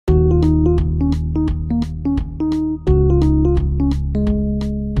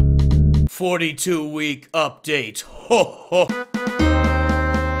42-week update. Ho ho.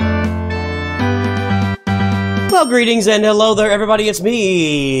 Well, greetings and hello there, everybody. It's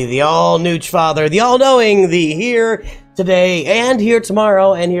me, the all-Nooch Father, the all-knowing, the here today and here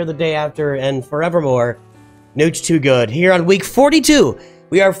tomorrow and here the day after and forevermore. Nooch Too Good. Here on week 42.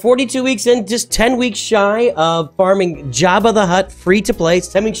 We are 42 weeks in, just 10 weeks shy of farming Jabba the Hutt free to play. It's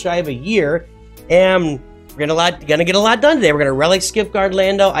 10 weeks shy of a year, and we're gonna get a lot done today. We're gonna relic Skiff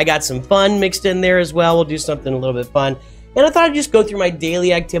Lando. I got some fun mixed in there as well. We'll do something a little bit fun. And I thought I'd just go through my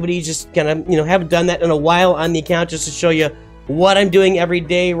daily activities, just kind of, haven't done that in a while on the account, just to show you what I'm doing every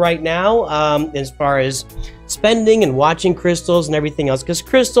day right now, as far as spending and watching crystals and everything else, because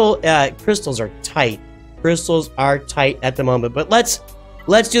crystals are tight. Crystals are tight at the moment. But let's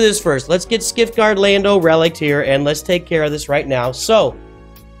do this first. Let's get Skiff Lando Relic'd here, and let's take care of this right now. So,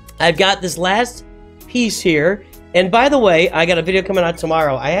 I've got this last piece here, and by the way, I got a video coming out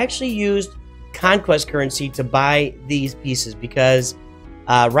tomorrow. I actually used conquest currency to buy these pieces because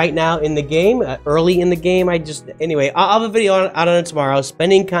right now in the game, early in the game, anyway, I'll have a video out on it tomorrow,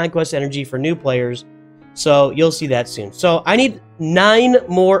 spending conquest energy for new players, so you'll see that soon. So I need 9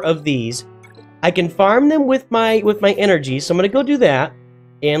 more of these. I can farm them with my energy, so I'm gonna go do that,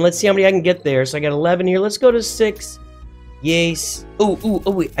 and let's see how many I can get there. So I got 11 here. Let's go to 6. Yes. Oh,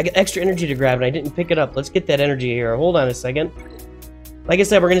 wait, I got extra energy to grab and I didn't pick it up. Let's get that energy here. Hold on a second. Like I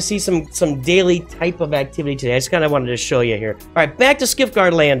said, we're going to see some daily type of activity today. I just kind of wanted to show you here. All right, back to Skiff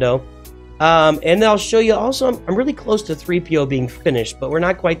Lando. And then I'll show you also, I'm really close to 3PO being finished, but we're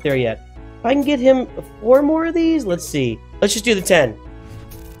not quite there yet. If I can get him 4 more of these, let's see. Let's just do the 10.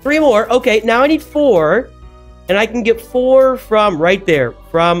 3 more. Okay, now I need 4. And I can get 4 from right there,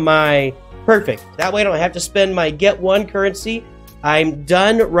 from my... Perfect. That way I don't have to spend my get 1 currency. I'm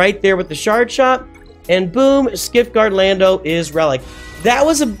done right there with the shard shop. And boom, Skiff Lando is relic. That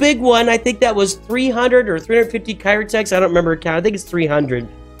was a big one. I think that was 300 or 350 Chirotechs. I don't remember count. I think it's 300.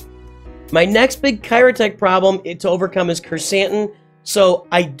 My next big Chirotech problem to overcome is Kersantin. So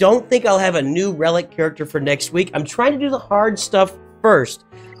I don't think I'll have a new relic character for next week. I'm trying to do the hard stuff first.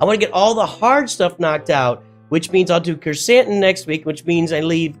 I want to get all the hard stuff knocked out, which means I'll do Kersantin next week, which means I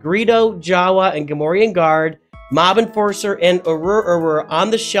leave Greedo, Jawa, and Gamorrean Guard, Mob Enforcer, and Urur on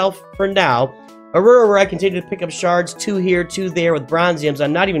the shelf for now. Urur, I continue to pick up shards, 2 here, 2 there with Bronziums.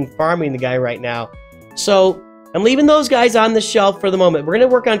 I'm not even farming the guy right now. So, I'm leaving those guys on the shelf for the moment. We're going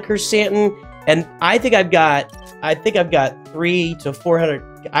to work on Kersantin, and I think I've got 3 to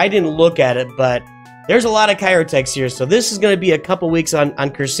 400. I didn't look at it, but there's a lot of Chirotechs here, so this is going to be a couple weeks on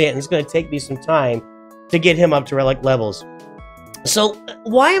Kersantin. It's going to take me some time to get him up to relic levels. So,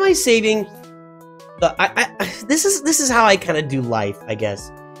 why am I saving this is how I kind of do life, I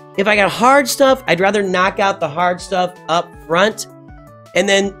guess. If I got hard stuff, I'd rather knock out the hard stuff up front. And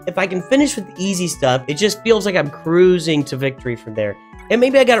then if I can finish with the easy stuff, it just feels like I'm cruising to victory from there. And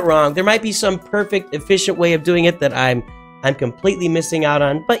maybe I got it wrong. There might be some perfect, efficient way of doing it that I'm completely missing out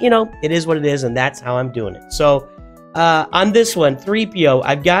on. But, it is what it is, and that's how I'm doing it. So, on this one, 3PO,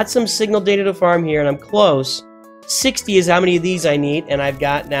 I've got some signal data to farm here, and I'm close. 60 is how many of these I need, and I've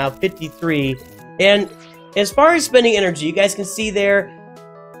got now 53. And as far as spending energy, you guys can see there,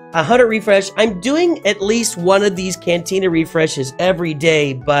 100 refresh. I'm doing at least one of these Cantina refreshes every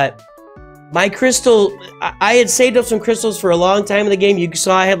day, but my crystal, I had saved up some crystals for a long time in the game. You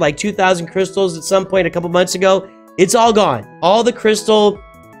saw I had like 2,000 crystals at some point a couple months ago. It's all gone. All the crystal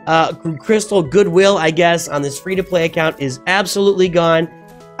goodwill, I guess, on this free-to-play account is absolutely gone.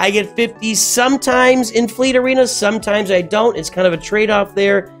 I get 50 sometimes in Fleet Arena, sometimes I don't. It's kind of a trade-off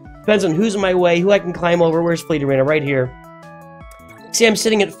there. Depends on who's in my way, who I can climb over. Where's Fleet Arena? Right here. See, I'm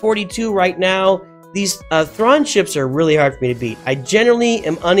sitting at 42 right now. These Thrawn ships are really hard for me to beat. I generally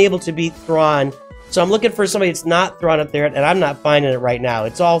am unable to beat Thrawn, so I'm looking for somebody that's not Thrawn up there, and I'm not finding it right now.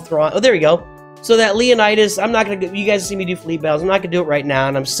 It's all Thrawn. Oh, there we go. So that Leonidas, I'm not going to... You guys see me do fleet battles. I'm not going to do it right now,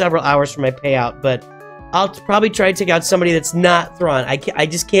 and I'm several hours from my payout, but I'll probably try to take out somebody that's not Thrawn. I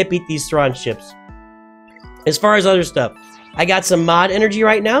just can't beat these Thrawn ships. As far as other stuff, I got some mod energy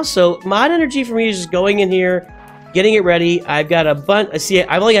right now, so mod energy for me is just going in here, getting it ready. I've got a bunch. See,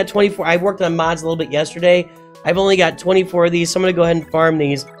 I've only got 24. I worked on mods a little bit yesterday. I've only got 24 of these, so I'm going to go ahead and farm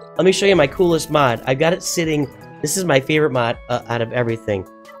these. Let me show you my coolest mod. I've got it sitting. This is my favorite mod out of everything.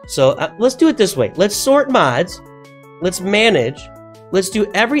 So let's do it this way. Let's sort mods. Let's manage. Let's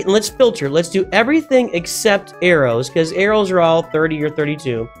filter. Let's do everything except arrows, because arrows are all 30 or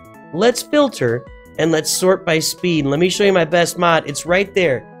 32. Let's filter, and let's sort by speed. Let me show you my best mod. It's right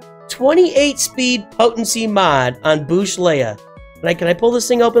there. 28 speed potency mod on Boushh Leia. Can I pull this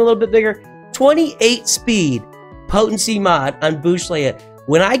thing open a little bit bigger? 28 speed potency mod on Boushh Leia.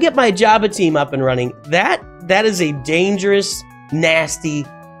 When I get my Jabba team up and running, that is a dangerous, nasty,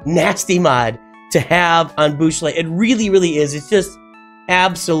 nasty mod to have on Bouche Leia. It really, really is. It's just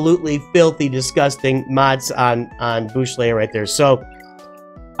absolutely filthy, disgusting mods on Bouche Leia right there. So,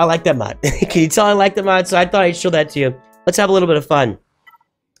 I like that mod. Can you tell I like the mod? So I thought I'd show that to you. Let's have a little bit of fun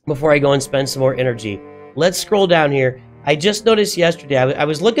before I go and spend some more energy. Let's scroll down here. I just noticed yesterday, I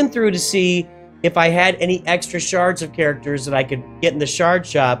was looking through to see if I had any extra shards of characters that I could get in the shard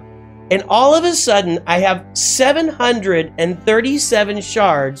shop. And all of a sudden, I have 737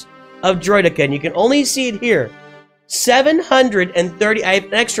 shards of Droideka. And you can only see it here. 730. I have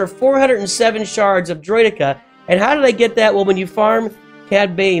an extra 407 shards of Droideka. And how did I get that? Well, when you farm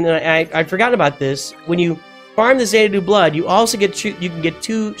Cad Bane, and I'd forgotten about this, when you farm the Xanadu Blood, you also get you can get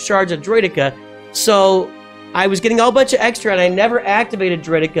 2 shards of Droideka. So I was getting a whole bunch of extra, and I never activated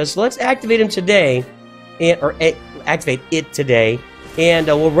Droideka. So let's activate him today, activate it today, and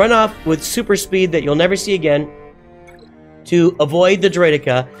we'll run off with super speed that you'll never see again to avoid the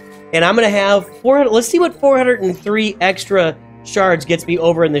Droideka. And I'm gonna have 400. Let's see what 403 extra shards gets me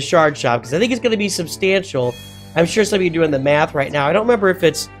over in the shard shop, because I think it's gonna be substantial. I'm sure some of you are doing the math right now. I don't remember if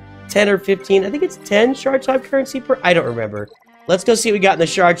it's 10 or 15. I think it's 10 shard shop currency per... I don't remember. Let's go see what we got in the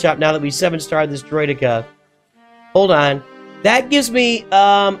shard shop now that we 7-starred this Droideka. Hold on. That gives me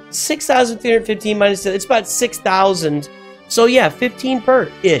 6,315 minus... It's about 6,000. So yeah, 15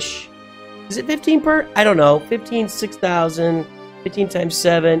 per-ish. Is it 15 per? I don't know. 15, 6,000. 15 times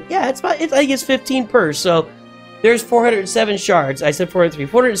 7. Yeah, it's about... I think it's 15 per. So there's 407 shards. I said 403.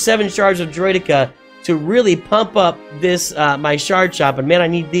 407 shards of Droideka to really pump up this, my shard shop. And man, I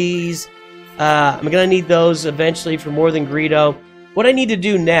need these. I'm gonna need those eventually for more than Greedo. What I need to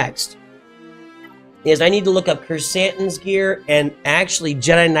do next is I need to look up Chrysanthemum's gear and actually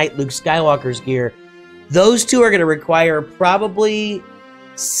Jedi Knight Luke Skywalker's gear. Those two are gonna require probably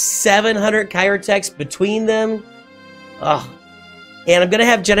 700 Kyrotex between them. Ugh. And I'm gonna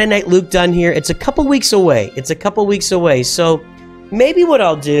have Jedi Knight Luke done here. It's a couple weeks away. It's a couple weeks away. So maybe what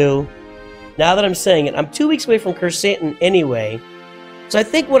I'll do, now that I'm saying it, I'm 2 weeks away from Chrysanthemum anyway. So I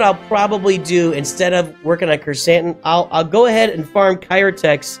think what I'll probably do, instead of working on Chrysanthemum, I'll go ahead and farm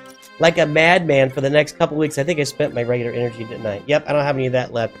Kyrotex like a madman for the next couple weeks. I think I spent my regular energy, didn't I? Yep, I don't have any of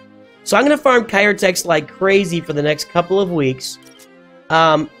that left. So I'm going to farm Kyrotex like crazy for the next couple of weeks.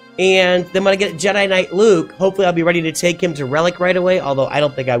 And then when I get Jedi Knight Luke, hopefully I'll be ready to take him to Relic right away, although I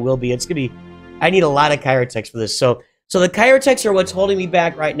don't think I will be. It's going to be... I need a lot of Kyrotex for this. So the Kyrotex are what's holding me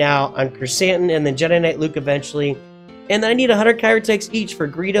back right now on Chrysanthemum and then Jedi Knight Luke eventually. And then I need 100 Kyrotex each for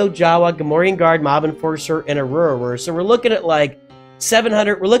Greedo, Jawa, Gamorrean Guard, Mob Enforcer, and Aurora. So we're looking at like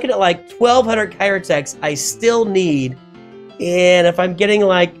 700. We're looking at like 1,200 Kyrotex I still need. And if I'm getting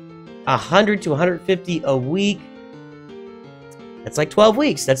like 100 to 150 a week, that's like 12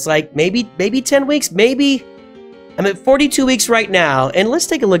 weeks. That's like maybe 10 weeks. Maybe I'm at 42 weeks right now. And let's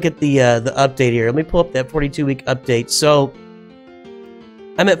take a look at the update here. Let me pull up that 42-week update. So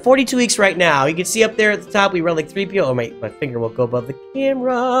I'm at 42 weeks right now. You can see up there at the top, we Relic 3PO. Oh, my finger will go above the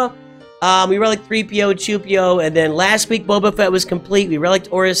camera. We Relic 3PO, Chupio, and then last week Boba Fett was complete. We Relic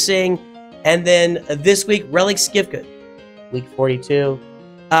Aura Singh, and then this week Relic Skiff Guard. Week 42.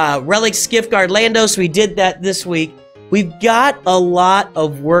 Relic Skiff Guard Lando, so we did that this week. We've got a lot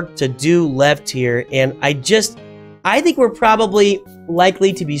of work to do left here, and I think we're probably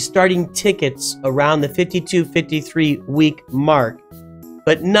likely to be starting tickets around the 52-53 week mark,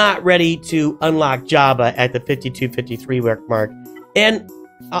 but not ready to unlock Jabba at the 52-53 week mark. And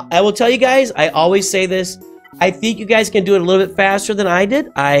I will tell you guys, I always say this, I think you guys can do it a little bit faster than I did.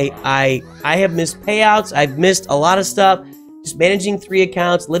 I have missed payouts, I've missed a lot of stuff, just managing 3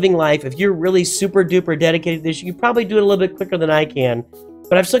 accounts, living life. If you're really super duper dedicated to this, you can probably do it a little bit quicker than I can.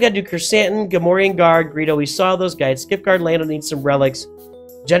 But I've still got to do Chrysanthemum, Gamorrean Guard, Greedo, we saw those guys, Skiff Guard, Lando needs some relics.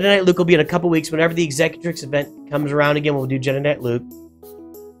 Jedi Knight Luke will be in a couple weeks. Whenever the Executrix event comes around again, we'll do Jedi Knight Luke.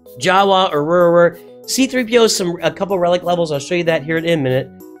 Jawa, Aurora, C-3PO, a couple relic levels. I'll show you that here in a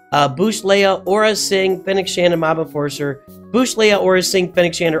minute. Bouche Leia, Aura Singh, Fennec Shand, and Mob Enforcer. Bouche Leia, Aura Singh,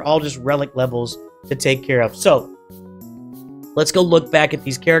 Fennec Shand are all just relic levels to take care of. So, let's go look back at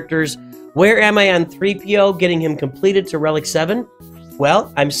these characters. Where am I on 3PO, getting him completed to Relic 7?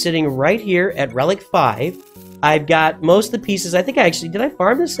 Well, I'm sitting right here at Relic 5. I've got most of the pieces. I think I actually... Did I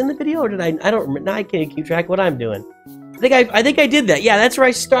farm this in the video, or did I... I don't remember. Now I can't keep track of what I'm doing. I think I did that. Yeah, that's where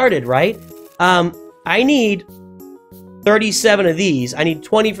I started, right? I need 37 of these. I need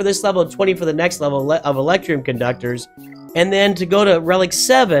 20 for this level and 20 for the next level of Electrium Conductors. And then to go to Relic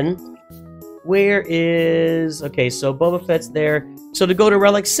 7, where is... Okay, so Boba Fett's there. So to go to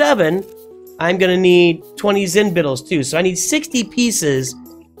Relic 7, I'm going to need 20 Zen Biddles too. So I need 60 pieces,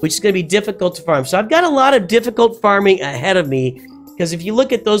 which is going to be difficult to farm. So I've got a lot of difficult farming ahead of me. Because if you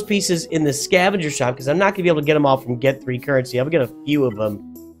look at those pieces in the scavenger shop, because I'm not going to be able to get them all from Get 3 currency. I'll get a few of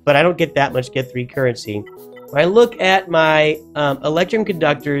them, but I don't get that much Get 3 currency. When I look at my Electrum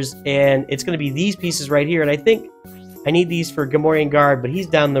Conductors, and it's going to be these pieces right here, and I think I need these for Gamorrean Guard, but he's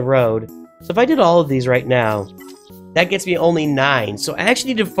down the road. So if I did all of these right now, that gets me only 9. So I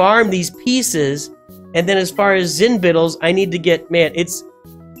actually need to farm these pieces, and then as far as Zen Biddles, I need to get, man, it's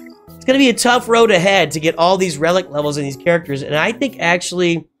going to be a tough road ahead to get all these relic levels in these characters. And I think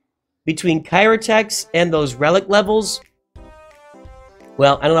actually between Chirotechs and those relic levels,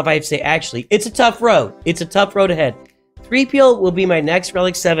 well, I don't know if I have to say actually, it's a tough road. It's a tough road ahead. 3PO will be my next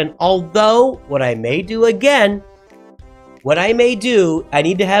Relic 7, although what I may do again, I need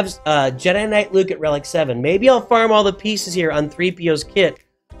to have Jedi Knight Luke at Relic 7. Maybe I'll farm all the pieces here on 3PO's kit,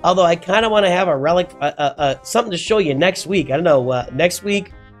 although I kind of want to have a relic, something to show you next week. I don't know, next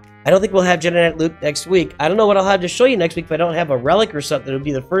week, I don't think we'll have Jedi Knight Luke next week. I don't know what I'll have to show you next week if I don't have a relic or something. It'll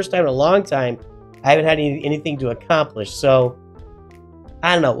be the first time in a long time I haven't had anything to accomplish. So,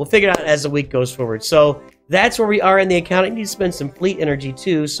 I don't know. We'll figure it out as the week goes forward. So, that's where we are in the account. I need to spend some fleet energy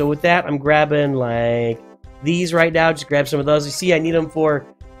too. So, with that, I'm grabbing like these right now. Just grab some of those. You see, I need them for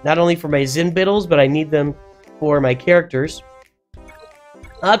not only for my Zen Biddles, but I need them for my characters.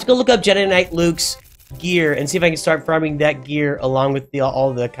 I'll have to go look up Jedi Knight Luke's gear and see if I can start farming that gear along with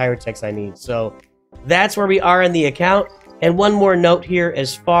all the Chirotechs I need. So that's where we are in the account. And one more note here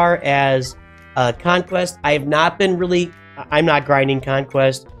as far as Conquest. I have not been I'm not grinding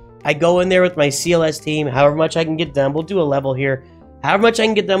Conquest. I go in there with my CLS team, however much I can get done. We'll do a level here. However much I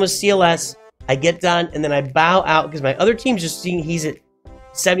can get done with CLS, I get done, and then I bow out because my other team's just seeing he's at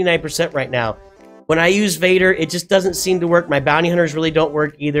 79% right now. When I use Vader, it just doesn't seem to work. My bounty hunters really don't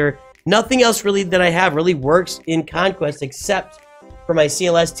work either. Nothing else really that I have really works in Conquest except for my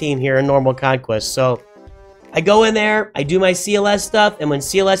CLS team here in normal Conquest. So I go in there, I do my CLS stuff, and when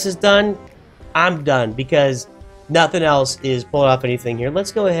CLS is done, I'm done because nothing else is pulling off anything here.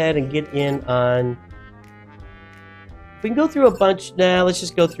 Let's go ahead and get in on... We can go through a bunch now. Let's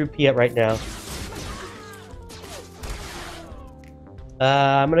just go through Piet right now.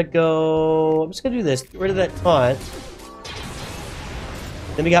 I'm just gonna do this. Get rid of that taunt.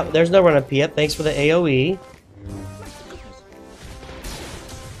 Then there's no run on Piet. Thanks for the AoE.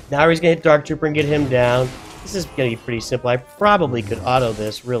 Now he's gonna hit Dark Trooper and get him down. This is gonna be pretty simple. I probably could auto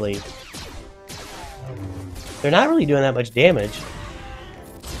this, really. They're not really doing that much damage.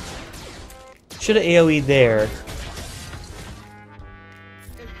 Should have AoE'd there.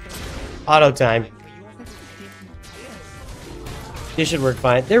 Auto time. This should work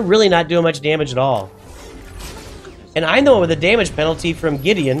fine. They're really not doing much damage at all. And I'm the one with a damage penalty from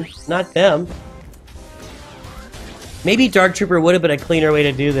Gideon, not them. Maybe Dark Trooper would have been a cleaner way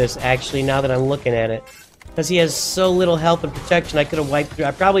to do this, actually, now that I'm looking at it. Because he has so little health and protection, I could have wiped through.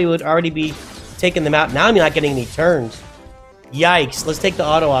 I probably would already be taking them out. Now I'm not getting any turns. Yikes. Let's take the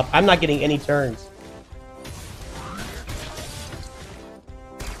auto off. I'm not getting any turns.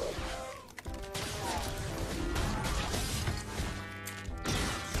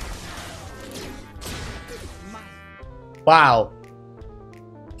 Wow.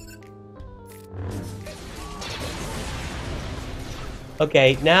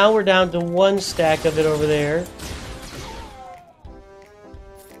 Okay, now we're down to one stack of it over there.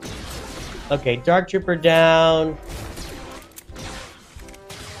 Okay, Dark Trooper down.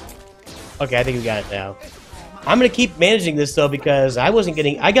 Okay, I think we got it now. I'm gonna keep managing this though because I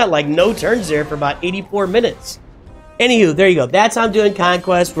got like no turns there for about 84 minutes. Anywho, there you go. That's how I'm doing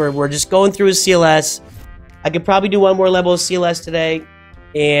Conquest. We're just going through a CLS. I could probably do one more level of CLS today.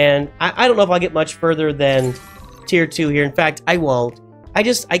 And I don't know if I'll get much further than Tier 2 here. In fact, I won't. I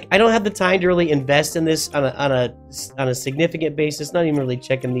don't have the time to really invest in this on a significant basis. Not even really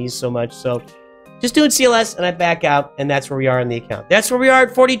checking these so much. So just doing CLS and I back out, and that's where we are in the account. That's where we are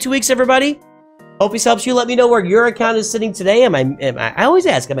at 42 weeks, everybody. Hope this helps you. Let me know where your account is sitting today. I always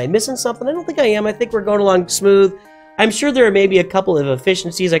ask, am I missing something? I don't think I am. I think we're going along smooth. I'm sure there are maybe a couple of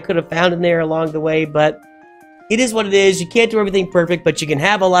efficiencies I could have found in there along the way, but it is what it is. You can't do everything perfect, but you can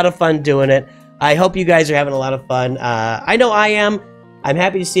have a lot of fun doing it. I hope you guys are having a lot of fun. I know I am. I'm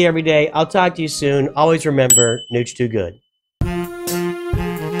happy to see you every day. I'll talk to you soon. Always remember, Nooch too good.